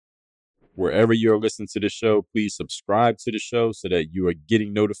Wherever you're listening to the show, please subscribe to the show so that you are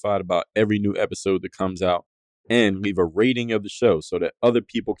getting notified about every new episode that comes out, and leave a rating of the show so that other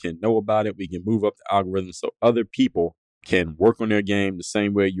people can know about it. We can move up the algorithm so other people can work on their game the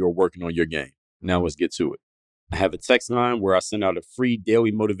same way you're working on your game. Now let's get to it. I have a text line where I send out a free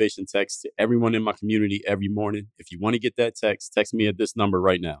daily motivation text to everyone in my community every morning. If you want to get that text me at this number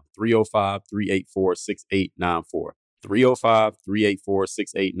right now, 305-384-6894.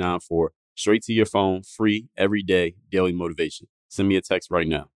 305-384-6894. Straight to your phone, free, every day, daily motivation. Send me a text right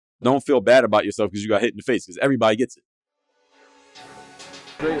now. Don't feel bad about yourself because you got hit in the face, because everybody gets it.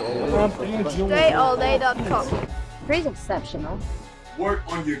 StrayAllDay.com. Pretty exceptional. Work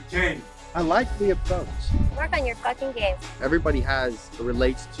on your game. I like the approach. Work on your fucking game. Everybody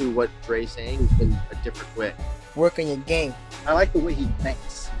relates to what Dre's saying in a different way. Work on your game. I like the way he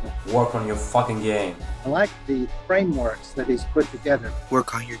thinks. Work on your fucking game. I like the frameworks that he's put together.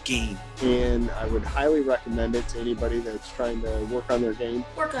 Work on your game. And I would highly recommend it to anybody that's trying to work on their game.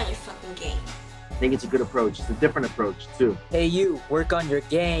 Work on your fucking game. I think it's a good approach. It's a different approach, too. Hey, you, work on your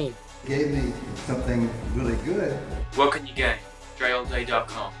game. Gave me something really good. Work on your game.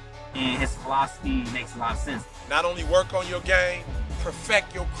 StrayAllDay.com. And his philosophy makes a lot of sense. Not only work on your game,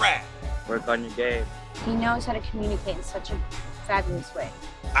 perfect your craft. Work on your game. He knows how to communicate in such a fabulous way.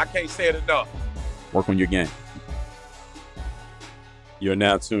 I can't say it enough. Work on your game. You're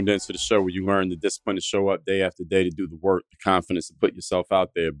now tuned into the show where you learn the discipline to show up day after day to do the work, the confidence to put yourself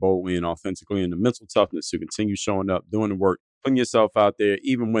out there boldly and authentically, and the mental toughness to continue showing up, doing the work, putting yourself out there,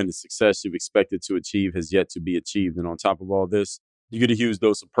 even when the success you've expected to achieve has yet to be achieved. And on top of all this, you get a huge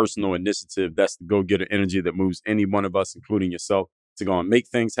dose of personal initiative. That's the go-getter energy that moves any one of us, including yourself, to go and make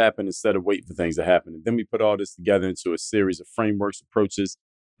things happen instead of waiting for things to happen. And then we put all this together into a series of frameworks, approaches,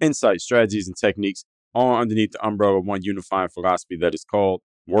 insights, strategies, and techniques, all underneath the umbrella of one unifying philosophy that is called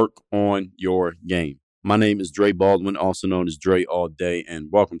Work on Your Game. My name is Dre Baldwin, also known as Dre All Day, and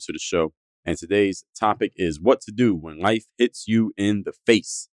welcome to the show. And today's topic is what to do when life hits you in the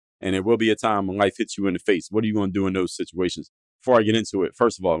face. And there will be a time when life hits you in the face. What are you going to do in those situations? Before I get into it,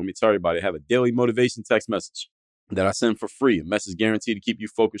 first of all, let me tell everybody I have a daily motivation text message that I send for free. A message guaranteed to keep you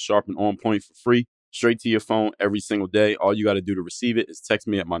focused, sharp, and on point for free, straight to your phone every single day. All you got to do to receive it is text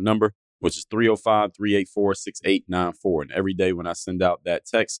me at my number, which is 305-384-6894. And every day when I send out that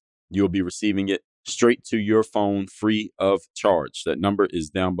text, you'll be receiving it straight to your phone, free of charge. That number is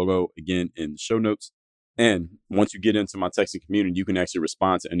down below, again, in the show notes. And once you get into my texting community, you can actually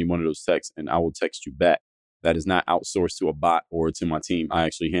respond to any one of those texts, and I will text you back. That is not outsourced to a bot or to my team. I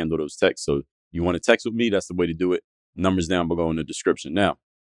actually handle those texts. So you want to text with me, that's the way to do it. Numbers down below in the description. Now,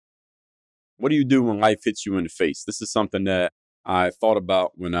 what do you do when life hits you in the face? This is something that I thought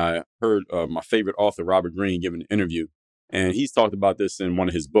about when I heard my favorite author, Robert Greene, give an interview. And he's talked about this in one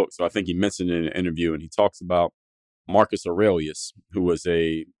of his books. So I think he mentioned it in an interview. And he talks about Marcus Aurelius, who was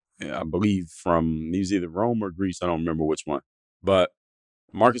I believe he was either Rome or Greece. I don't remember which one. But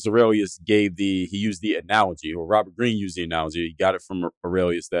Marcus Aurelius he used the analogy, or Robert Greene used the analogy. He got it from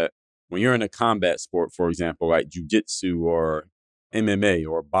Aurelius that when you're in a combat sport, for example, like jujitsu or MMA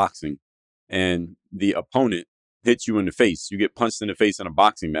or boxing, and the opponent hits you in the face, you get punched in the face in a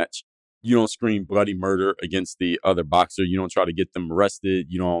boxing match, you don't scream bloody murder against the other boxer. You don't try to get them arrested.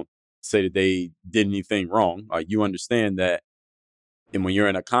 You don't say that they did anything wrong. You understand that. And when you're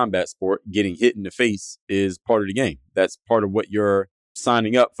in a combat sport, getting hit in the face is part of the game. That's part of what you're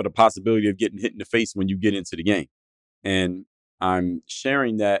signing up for, the possibility of getting hit in the face when you get into the game. And I'm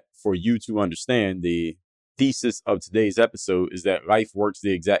sharing that for you to understand. The thesis of today's episode is that life works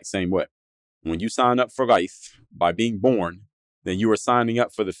the exact same way. When you sign up for life by being born, then you are signing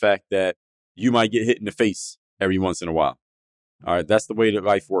up for the fact that you might get hit in the face every once in a while. All right, that's the way that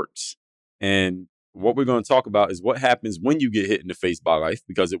life works. And what we're going to talk about is what happens when you get hit in the face by life,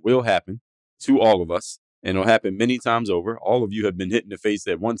 because it will happen to all of us. And it'll happen many times over. All of you have been hit in the face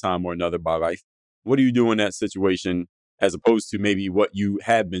at one time or another by life. What do you do in that situation as opposed to maybe what you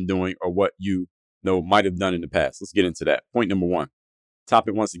have been doing or what you might have done in the past? Let's get into that. Point number one.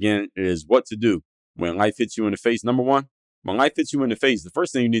 Topic once again is what to do when life hits you in the face. Number one, when life hits you in the face, the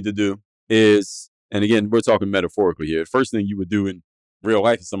first thing you need to do is, and again, we're talking metaphorically here. The first thing you would do in real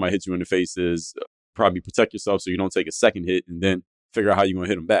life if somebody hits you in the face is probably protect yourself so you don't take a second hit and then figure out how you're going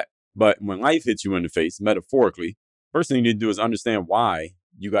to hit them back. But when life hits you in the face, metaphorically, first thing you need to do is understand why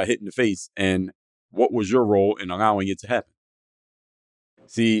you got hit in the face and what was your role in allowing it to happen.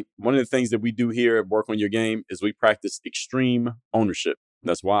 See, one of the things that we do here at Work on Your Game is we practice extreme ownership.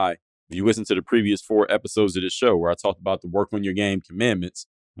 That's why if you listen to the previous 4 episodes of this show where I talked about the Work on Your Game commandments,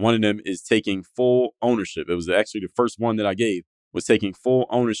 one of them is taking full ownership. It was actually the first one that I gave. was taking full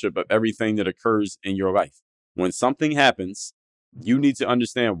ownership of everything that occurs in your life. When something happens, you need to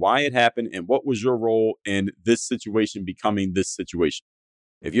understand why it happened and what was your role in this situation becoming this situation.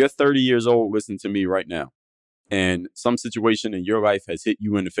 If you're 30 years old, listen to me right now, and some situation in your life has hit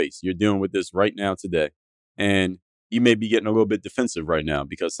you in the face. You're dealing with this right now today, and you may be getting a little bit defensive right now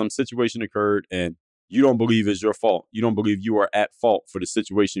because some situation occurred and you don't believe it's your fault. You don't believe you are at fault for the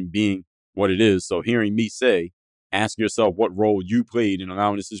situation being what it is. So hearing me say, ask yourself what role you played in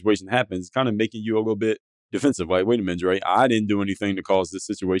allowing the situation to happen is kind of making you a little bit defensive. Like, wait a minute, Dre, I didn't do anything to cause this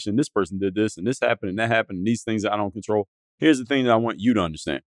situation. This person did this and this happened and that happened and these things that I don't control. Here's the thing that I want you to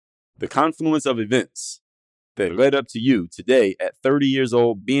understand. The confluence of events that led up to you today at 30 years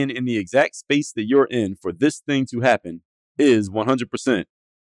old, being in the exact space that you're in for this thing to happen is 100%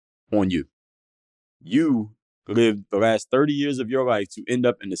 on you. You lived the last 30 years of your life to end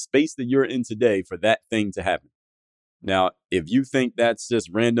up in the space that you're in today for that thing to happen. Now, if you think that's just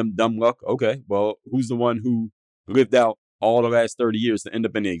random dumb luck, okay, well, who's the one who lived out all the last 30 years to end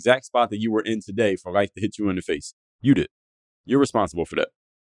up in the exact spot that you were in today for life to hit you in the face? You did. You're responsible for that.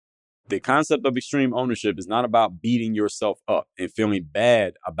 The concept of extreme ownership is not about beating yourself up and feeling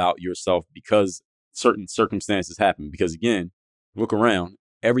bad about yourself because certain circumstances happen. Because again, look around.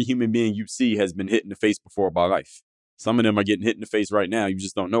 Every human being you see has been hit in the face before by life. Some of them are getting hit in the face right now. You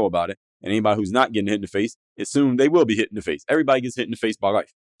just don't know about it. And anybody who's not getting hit in the face, assume they will be hit in the face. Everybody gets hit in the face by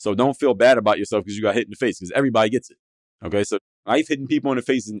life. So don't feel bad about yourself because you got hit in the face, because everybody gets it. Okay, so life hitting people in the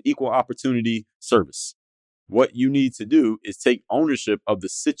face is an equal opportunity service. What you need to do is take ownership of the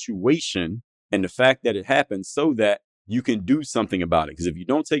situation and the fact that it happened so that you can do something about it. Because if you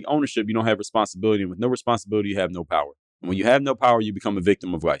don't take ownership, you don't have responsibility. And with no responsibility, you have no power. And when you have no power, you become a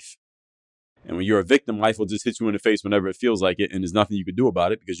victim of life. And when you're a victim, life will just hit you in the face whenever it feels like it. And there's nothing you can do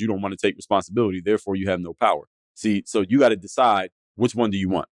about it because you don't want to take responsibility. Therefore, you have no power. See, so you got to decide, which one do you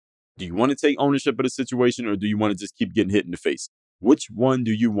want? Do you want to take ownership of the situation, or do you want to just keep getting hit in the face? Which one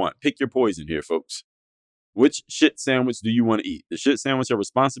do you want? Pick your poison here, folks. Which shit sandwich do you want to eat? The shit sandwich of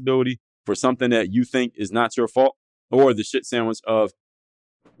responsibility for something that you think is not your fault, or the shit sandwich of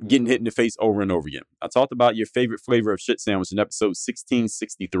getting hit in the face over and over again? I talked about your favorite flavor of shit sandwich in episode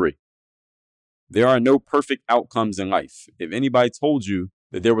 1663. There are no perfect outcomes in life. If anybody told you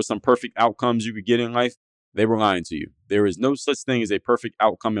that there were some perfect outcomes you could get in life, they were lying to you. There is no such thing as a perfect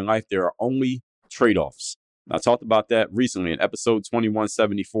outcome in life. There are only trade-offs. I talked about that recently in episode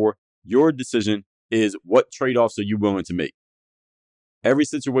 2174. Your decision is, what trade-offs are you willing to make? Every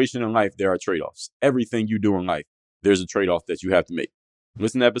situation in life, there are trade-offs. Everything you do in life, there's a trade-off that you have to make.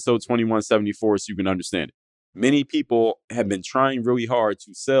 Listen to episode 2174 so you can understand it. Many people have been trying really hard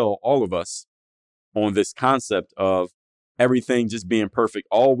to sell all of us on this concept of everything just being perfect.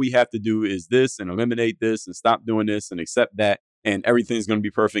 All we have to do is this and eliminate this and stop doing this and accept that, and everything's going to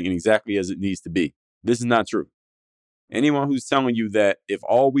be perfect and exactly as it needs to be. This is not true. Anyone who's telling you that if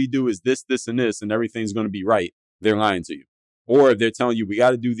all we do is this, this, and this, and everything's going to be right, they're lying to you. Or if they're telling you we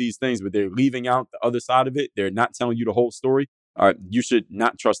got to do these things, but they're leaving out the other side of it, they're not telling you the whole story, you should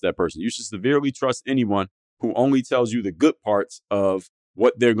not trust that person. You should severely trust anyone who only tells you the good parts of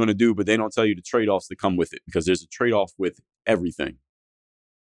what they're going to do, but they don't tell you the trade-offs that come with it, because there's a trade-off with everything.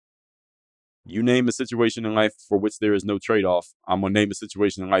 You name a situation in life for which there is no trade-off. I'm going to name a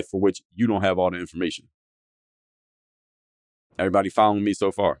situation in life for which you don't have all the information. Everybody following me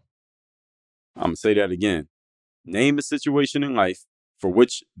so far? I'm going to say that again. Name a situation in life for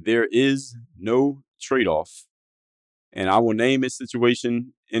which there is no trade-off, and I will name a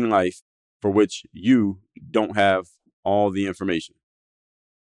situation in life for which you don't have all the information.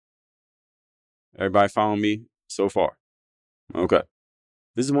 Everybody follow me so far? Okay.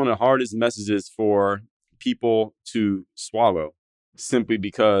 This is one of the hardest messages for people to swallow, simply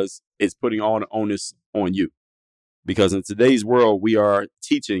because it's putting all the onus on you. Because in today's world, we are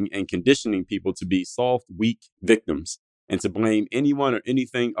teaching and conditioning people to be soft, weak victims and to blame anyone or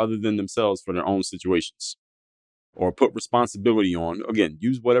anything other than themselves for their own situations, or put responsibility on. Again,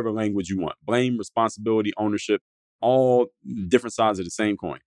 use whatever language you want. Blame, responsibility, ownership, all different sides of the same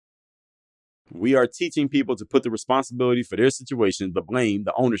coin. We are teaching people to put the responsibility for their situation, the blame,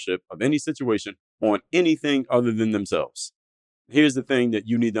 the ownership of any situation on anything other than themselves. Here's the thing that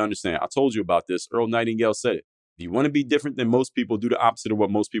you need to understand. I told you about this. Earl Nightingale said it. If you want to be different than most people, do the opposite of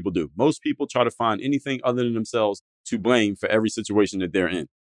what most people do. Most people try to find anything other than themselves to blame for every situation that they're in.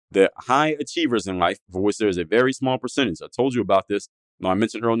 The high achievers in life, for which there is a very small percentage, I told you about this. I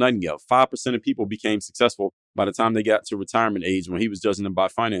mentioned Earl Nightingale. 5% of people became successful by the time they got to retirement age when he was judging them by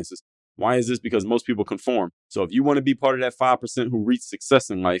finances. Why is this? Because most people conform. So if you want to be part of that 5% who reach success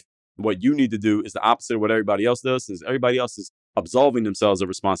in life, what you need to do is the opposite of what everybody else does. Since everybody else is absolving themselves of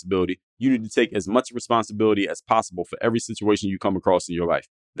responsibility. You need to take as much responsibility as possible for every situation you come across in your life.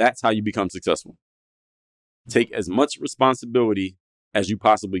 That's how you become successful. Take as much responsibility as you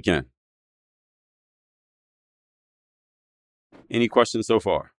possibly can. Any questions so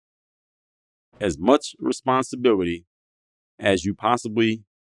far? As much responsibility as you possibly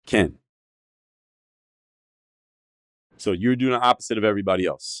can. So you're doing the opposite of everybody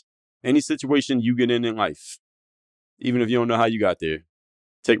else. Any situation you get in life, even if you don't know how you got there,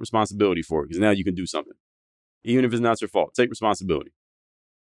 take responsibility for it, because now you can do something. Even if it's not your fault, take responsibility.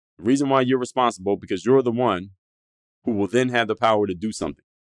 The reason why you're responsible, because you're the one who will then have the power to do something.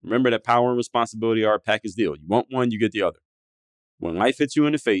 Remember that power and responsibility are a package deal. You want one, you get the other. When life hits you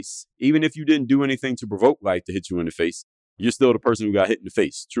in the face, even if you didn't do anything to provoke life to hit you in the face, you're still the person who got hit in the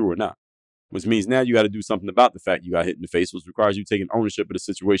face, true or not. Which means now you got to do something about the fact you got hit in the face, which requires you taking ownership of the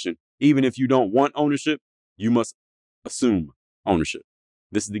situation. Even if you don't want ownership, you must assume ownership.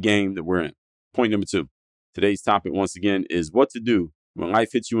 This is the game that we're in. Point number 2. Today's topic, once again, is what to do when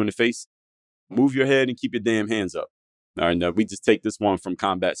life hits you in the face. Move your head and keep your damn hands up. All right, now we just take this one from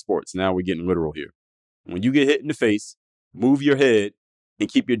combat sports. Now we're getting literal here. When you get hit in the face, move your head and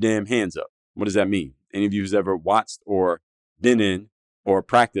keep your damn hands up. What does that mean? Any of you who's ever watched or been in or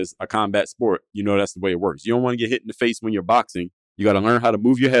practiced a combat sport, you know that's the way it works. You don't want to get hit in the face when you're boxing. You got to learn how to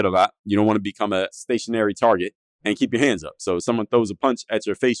move your head a lot. You don't want to become a stationary target, and keep your hands up. So if someone throws a punch at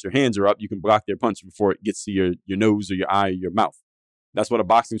your face, your hands are up. You can block their punch before it gets to your nose or your eye or your mouth. That's what a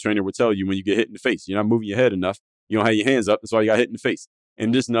boxing trainer would tell you when you get hit in the face. You're not moving your head enough. You don't have your hands up. That's why you got hit in the face.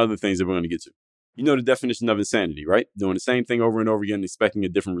 And just other things that we're going to get to. You know the definition of insanity, right? Doing the same thing over and over again, expecting a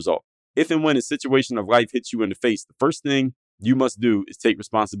different result. If and when a situation of life hits you in the face, the first thing you must do is take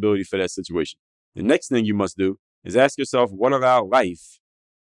responsibility for that situation. The next thing you must do is ask yourself, what allowed life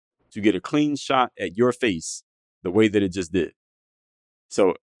to get a clean shot at your face the way that it just did?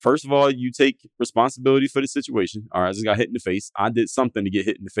 So first of all, you take responsibility for the situation. All right, I just got hit in the face. I did something to get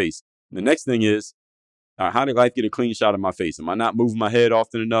hit in the face. The next thing is, how did life get a clean shot of my face? Am I not moving my head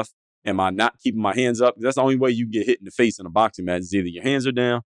often enough? Am I not keeping my hands up? That's the only way you get hit in the face in a boxing match is either your hands are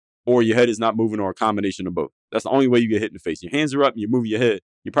down or your head is not moving or a combination of both. That's the only way you get hit in the face. Your hands are up and you're moving your head.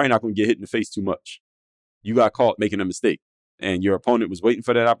 You're probably not going to get hit in the face too much. You got caught making a mistake and your opponent was waiting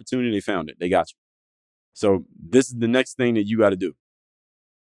for that opportunity. They found it. They got you. So this is the next thing that you got to do.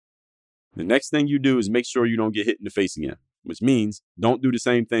 The next thing you do is make sure you don't get hit in the face again, which means don't do the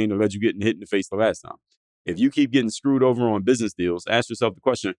same thing that led you getting hit in the face the last time. If you keep getting screwed over on business deals, ask yourself the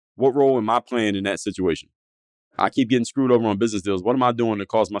question, what role am I playing in that situation? I keep getting screwed over on business deals. What am I doing to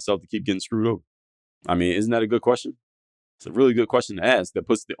cause myself to keep getting screwed over? I mean, isn't that a good question? It's a really good question to ask that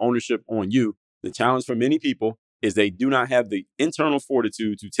puts the ownership on you. The challenge for many people is they do not have the internal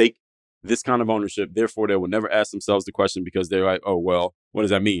fortitude to take this kind of ownership. Therefore, they will never ask themselves the question because they're like, oh, well, what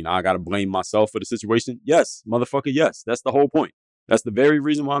does that mean? I got to blame myself for the situation? Yes, motherfucker, yes. That's the whole point. That's the very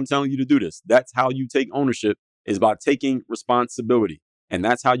reason why I'm telling you to do this. That's how you take ownership, is by taking responsibility. And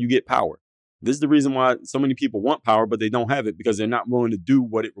that's how you get power. This is the reason why so many people want power, but they don't have it because they're not willing to do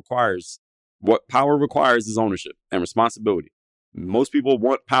what it requires. What power requires is ownership and responsibility. Most people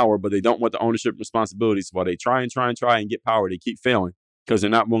want power, but they don't want the ownership and responsibilities. While they try and get power, they keep failing because they're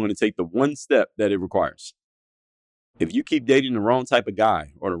not willing to take the one step that it requires. If you keep dating the wrong type of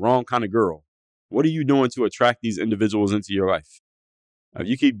guy or the wrong kind of girl, what are you doing to attract these individuals into your life? If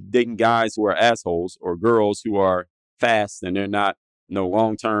you keep dating guys who are assholes or girls who are fast and they're not no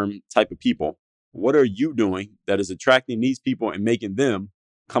long-term type of people, what are you doing that is attracting these people and making them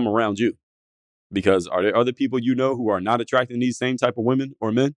come around you? Because are there other people you know who are not attracting these same type of women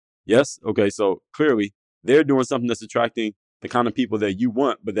or men? Yes? Okay, so clearly they're doing something that's attracting the kind of people that you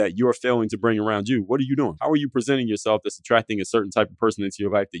want, but that you're failing to bring around you. What are you doing? How are you presenting yourself that's attracting a certain type of person into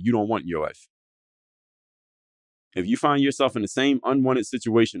your life that you don't want in your life? If you find yourself in the same unwanted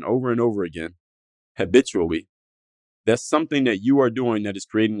situation over and over again, habitually, that's something that you are doing that is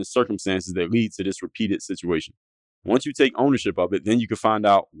creating the circumstances that lead to this repeated situation. Once you take ownership of it, then you can find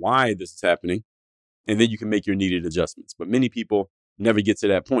out why this is happening, and then you can make your needed adjustments. But many people never get to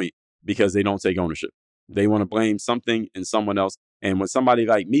that point because they don't take ownership. They want to blame something and someone else. And when somebody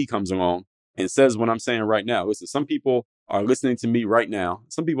like me comes along and says what I'm saying right now, listen, some people are listening to me right now.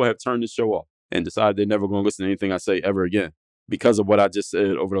 Some people have turned this show off and decided they're never going to listen to anything I say ever again because of what I just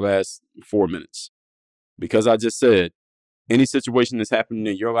said over the last 4 minutes. Because I just said, any situation that's happening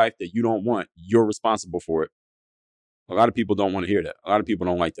in your life that you don't want, you're responsible for it. A lot of people don't want to hear that. A lot of people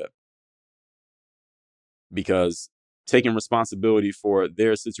don't like that. Because taking responsibility for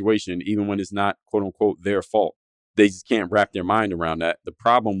their situation, even when it's not, quote unquote, their fault, they just can't wrap their mind around that. The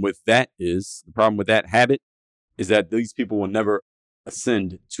problem with that habit is that these people will never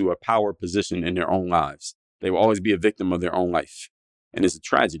ascend to a power position in their own lives. They will always be a victim of their own life. And it's a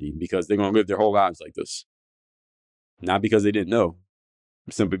tragedy because they're going to live their whole lives like this. Not because they didn't know,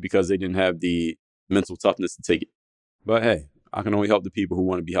 simply because they didn't have the mental toughness to take it. But hey, I can only help the people who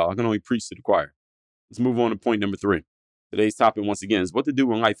want to be helped. I can only preach to the choir. Let's move on to point number 3. Today's topic, once again, is what to do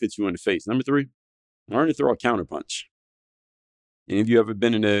when life hits you in the face. Number 3, learn to throw a counterpunch. Any of you ever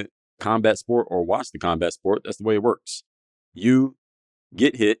been in a combat sport or watched the combat sport? That's the way it works. You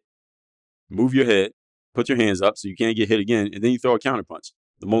get hit, move your head, put your hands up so you can't get hit again, and then you throw a counterpunch.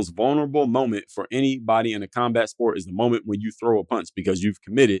 The most vulnerable moment for anybody in a combat sport is the moment when you throw a punch because you've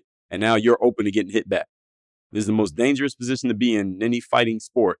committed and now you're open to getting hit back. This is the most dangerous position to be in any fighting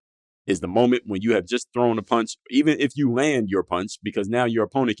sport, is the moment when you have just thrown a punch, even if you land your punch, because now your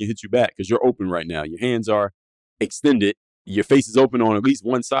opponent can hit you back because you're open right now. Your hands are extended. Your face is open on at least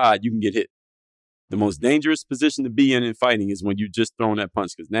one side. You can get hit. The most dangerous position to be in fighting is when you just thrown that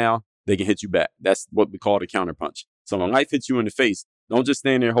punch because now they can hit you back. That's what we call the counter punch. So when life hits you in the face, don't just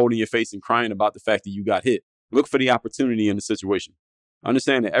stand there holding your face and crying about the fact that you got hit. Look for the opportunity in the situation.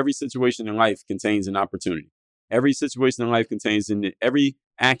 Understand that every situation in life contains an opportunity. Every situation in life every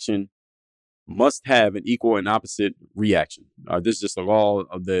action must have an equal and opposite reaction. This is just a law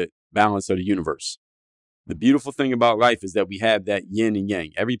of the balance of the universe. The beautiful thing about life is that we have that yin and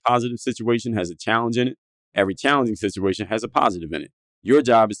yang. Every positive situation has a challenge in it. Every challenging situation has a positive in it. Your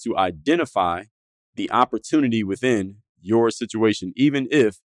job is to identify the opportunity within your situation, even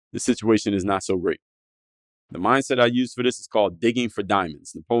if the situation is not so great. The mindset I use for this is called digging for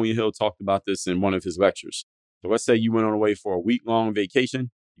diamonds. Napoleon Hill talked about this in one of his lectures. So let's say you went on away for a week-long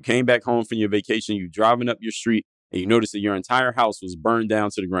vacation. You came back home from your vacation. You're driving up your street and you notice that your entire house was burned down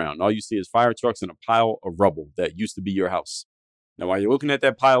to the ground. All you see is fire trucks and a pile of rubble that used to be your house. Now, while you're looking at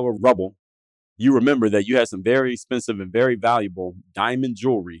that pile of rubble, you remember that you had some very expensive and very valuable diamond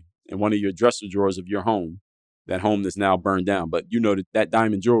jewelry in one of your dresser drawers of your home, that home that's now burned down. But you know that that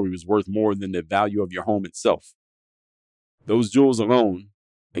diamond jewelry was worth more than the value of your home itself. Those jewels alone,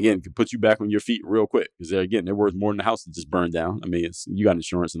 again, could put you back on your feet real quick because they're worth more than the house that just burned down. I mean, you got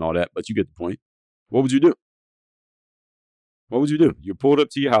insurance and all that, but you get the point. What would you do? What would you do? You're pulled up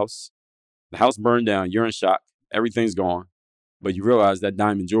to your house. The house burned down. You're in shock. Everything's gone. But you realize that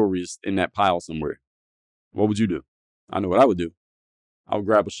diamond jewelry is in that pile somewhere. What would you do? I know what I would do. I would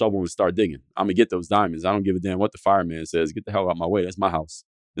grab a shovel and start digging. I'm going to get those diamonds. I don't give a damn what the fireman says. Get the hell out of my way. That's my house.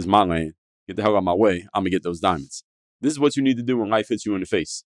 This is my land. Get the hell out of my way. I'm going to get those diamonds. This is what you need to do when life hits you in the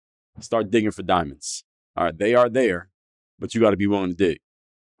face. Start digging for diamonds. All right, they are there, but you got to be willing to dig.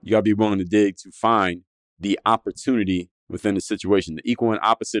 You got to be willing to dig to find the opportunity within the situation, the equal and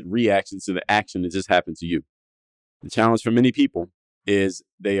opposite reactions to the action that just happened to you. The challenge for many people is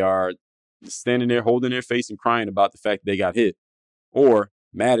they are standing there holding their face and crying about the fact they got hit, or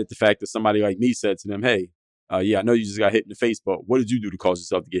mad at the fact that somebody like me said to them, hey, yeah, I know you just got hit in the face, but what did you do to cause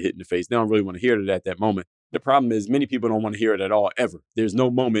yourself to get hit in the face? They don't really want to hear it at that moment. The problem is many people don't want to hear it at all, ever. There's no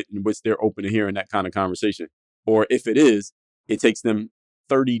moment in which they're open to hearing that kind of conversation. Or if it is, it takes them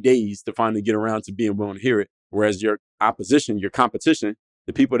 30 days to finally get around to being willing to hear it. Whereas your opposition, your competition,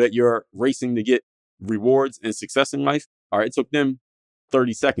 the people that you're racing to get rewards and success in life, it took them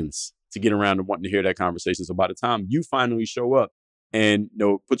 30 seconds to get around to wanting to hear that conversation. So by the time you finally show up and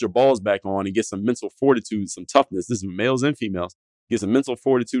put your balls back on and get some mental fortitude, some toughness, this is males and females, get some mental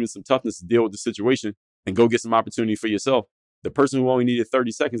fortitude and some toughness to deal with the situation and go get some opportunity for yourself. The person who only needed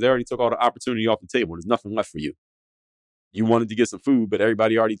 30 seconds, they already took all the opportunity off the table. There's nothing left for you. You wanted to get some food, but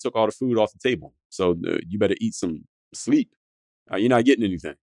everybody already took all the food off the table. So you better eat some sleep. You're not getting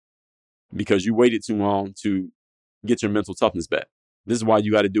anything because you waited too long to get your mental toughness back. This is why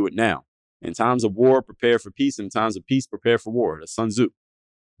you got to do it now. In times of war, prepare for peace. In times of peace, prepare for war. That's Sun Tzu.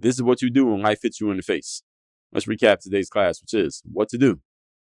 This is what you do when life hits you in the face. Let's recap today's class, which is what to do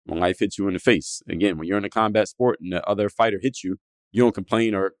when life hits you in the face. Again, when you're in a combat sport and the other fighter hits you, you don't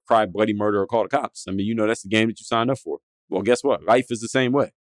complain or cry bloody murder or call the cops. I mean, that's the game that you signed up for. Well, guess what? Life is the same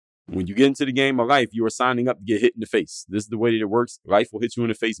way. When you get into the game of life, you are signing up to get hit in the face. This is the way that it works. Life will hit you in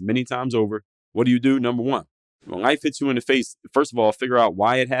the face many times over. What do? Number one, when life hits you in the face, first of all, figure out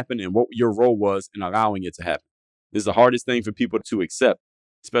why it happened and what your role was in allowing it to happen. This is the hardest thing for people to accept,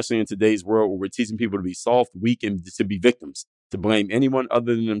 especially in today's world where we're teaching people to be soft, weak, and to be victims, to blame anyone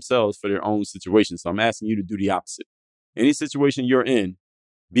other than themselves for their own situation. So I'm asking you to do the opposite. Any situation you're in,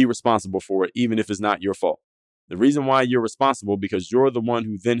 be responsible for it, even if it's not your fault. The reason why you're responsible because you're the one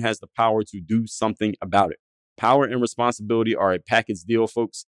who then has the power to do something about it. Power and responsibility are a package deal,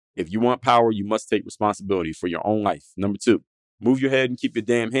 folks. If you want power, you must take responsibility for your own life. Number two, move your head and keep your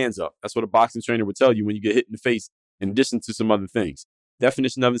damn hands up. That's what a boxing trainer would tell you when you get hit in the face. in addition to some other things.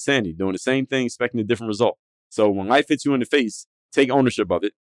 Definition of insanity, doing the same thing, expecting a different result. So when life hits you in the face, take ownership of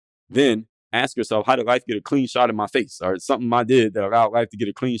it. Then ask yourself, how did life get a clean shot in my face? Or something I did that allowed life to get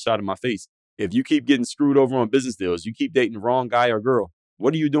a clean shot in my face. If you keep getting screwed over on business deals, you keep dating the wrong guy or girl,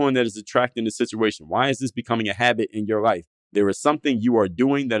 what are you doing that is attracting the situation? Why is this becoming a habit in your life? There is something you are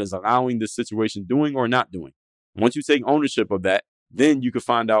doing that is allowing this situation, doing or not doing. Once you take ownership of that, then you can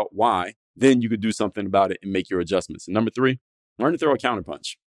find out why. Then you could do something about it and make your adjustments. And number 3, learn to throw a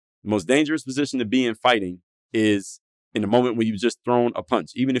counterpunch. The most dangerous position to be in fighting is in the moment when you've just thrown a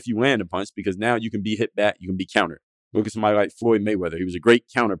punch, even if you land a punch, because now you can be hit back, you can be countered. Look at somebody like Floyd Mayweather. He was a great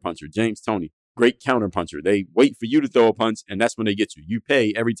counterpuncher. James Toney, great counterpuncher. They wait for you to throw a punch, and that's when they get you. You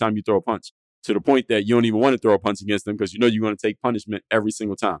pay every time you throw a punch, to the point that you don't even want to throw a punch against them because you know you're going to take punishment every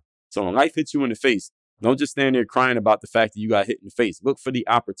single time. So when life hits you in the face, don't just stand there crying about the fact that you got hit in the face. Look for the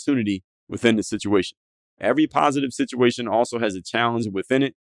opportunity within the situation. Every positive situation also has a challenge within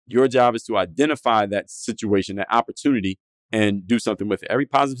it. Your job is to identify that situation, that opportunity, and do something with it. Every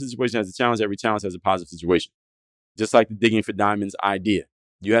positive situation has a challenge. Every challenge has a positive situation. Just like the digging for diamonds idea.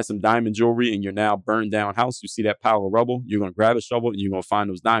 You have some diamond jewelry in your now burned down house. You see that pile of rubble. You're going to grab a shovel and you're going to find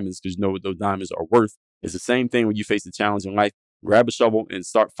those diamonds because you know what those diamonds are worth. It's the same thing when you face a challenge in life. Grab a shovel and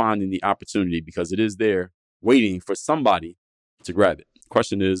start finding the opportunity because it is there waiting for somebody to grab it. The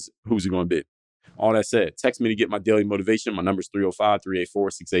question is, who's it going to be? All that said, text me to get my daily motivation. My number is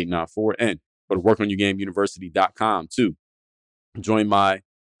 305-384-6894. And go to workonyourgameuniversity.com to join my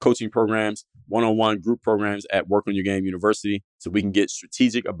coaching programs, one-on-one group programs at Work on Your Game University so we can get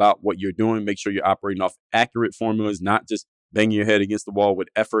strategic about what you're doing. Make sure you're operating off accurate formulas, not just banging your head against the wall with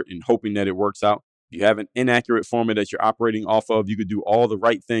effort and hoping that it works out. If you have an inaccurate formula that you're operating off of, you could do all the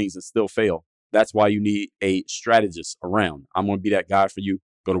right things and still fail. That's why you need a strategist around. I'm going to be that guy for you.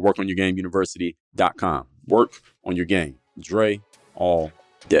 Go to workonyourgameuniversity.com. Work on your game. Dre all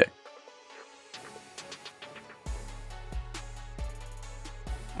day.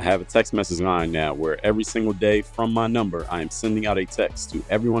 I have a text message line now where every single day from my number, I am sending out a text to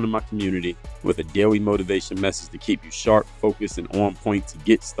everyone in my community with a daily motivation message to keep you sharp, focused, and on point to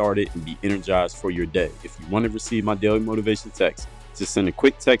get started and be energized for your day. If you want to receive my daily motivation text, just send a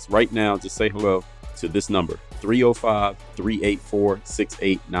quick text right now. Just say hello to this number,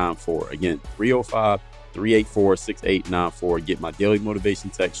 305-384-6894. Again, 305-384-6894. Get my daily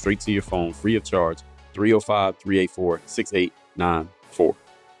motivation text straight to your phone, free of charge, 305-384-6894.